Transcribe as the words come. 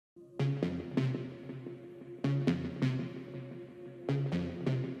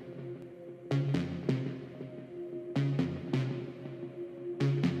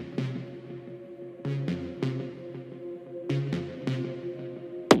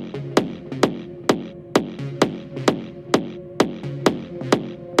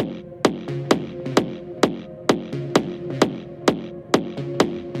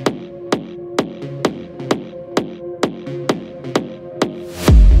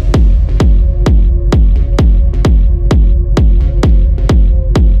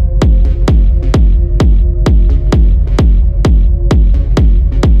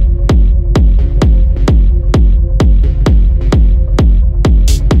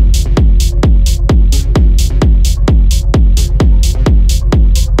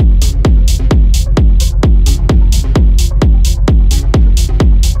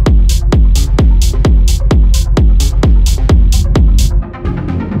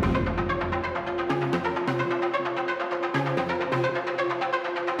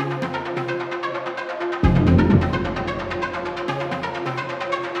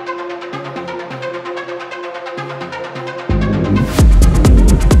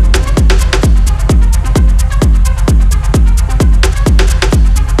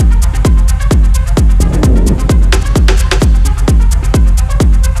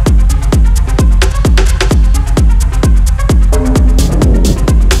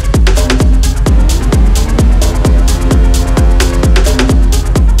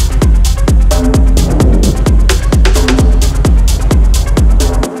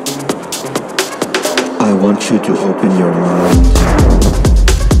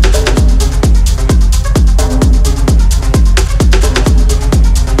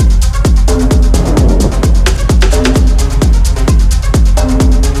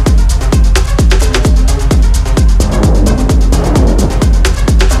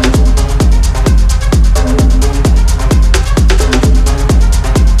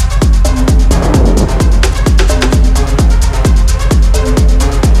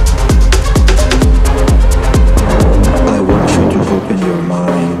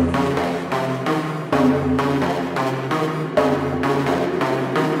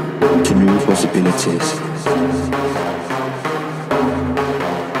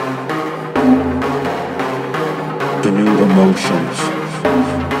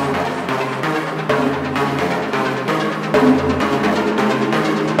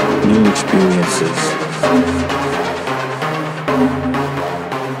experiences.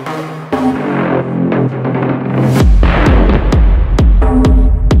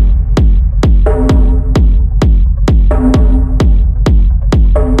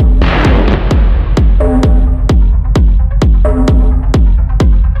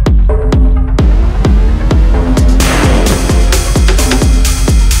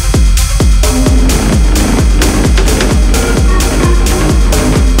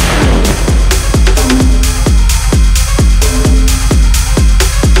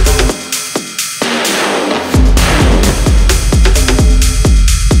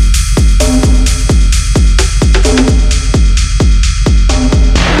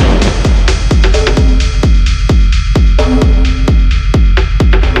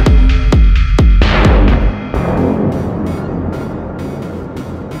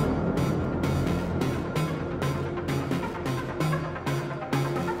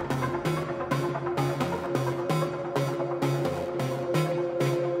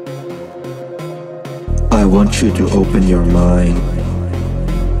 I want you to open your mind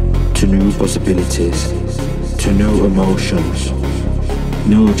to new possibilities, to new emotions,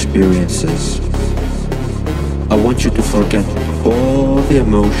 new experiences. I want you to forget all the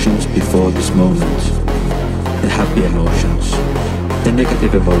emotions before this moment. The happy emotions, the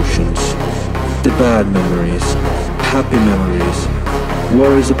negative emotions, the bad memories, happy memories,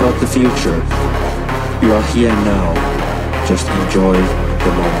 worries about the future. You are here now, just enjoy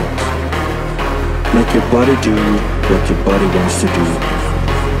the moment. Let your body do what your body wants to do.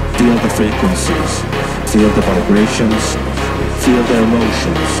 Feel the frequencies, feel the vibrations, feel the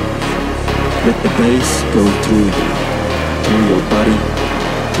emotions. Let the bass go through you, through your body,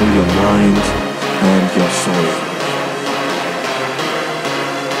 through your mind and your soul.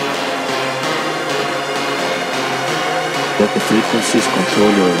 Let the frequencies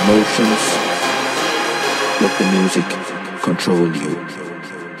control your emotions. Let the music control you.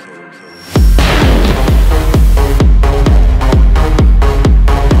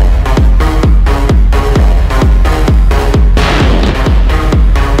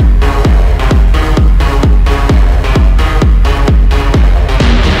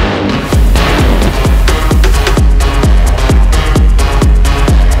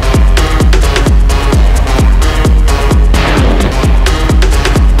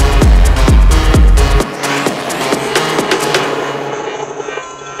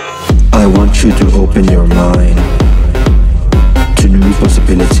 I want you to open your mind to new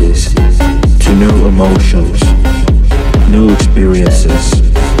possibilities, to new emotions, new experiences.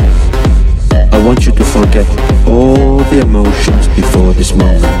 I want you to forget all the emotions before this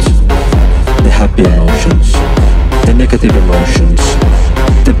moment. The happy emotions, the negative emotions,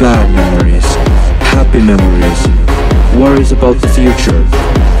 the bad memories, happy memories, worries about the future.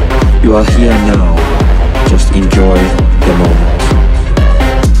 You are here now, just enjoy the moment.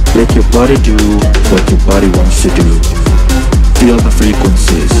 Let your body do what your body wants to do. Feel the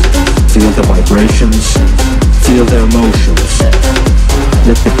frequencies, feel the vibrations, feel the emotions.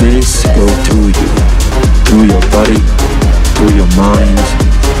 Let the bass go through you, through your body, through your mind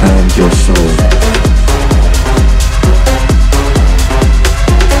and your soul.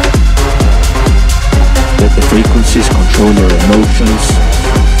 Let the frequencies control your emotions.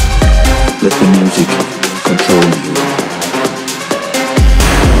 Let the music control you.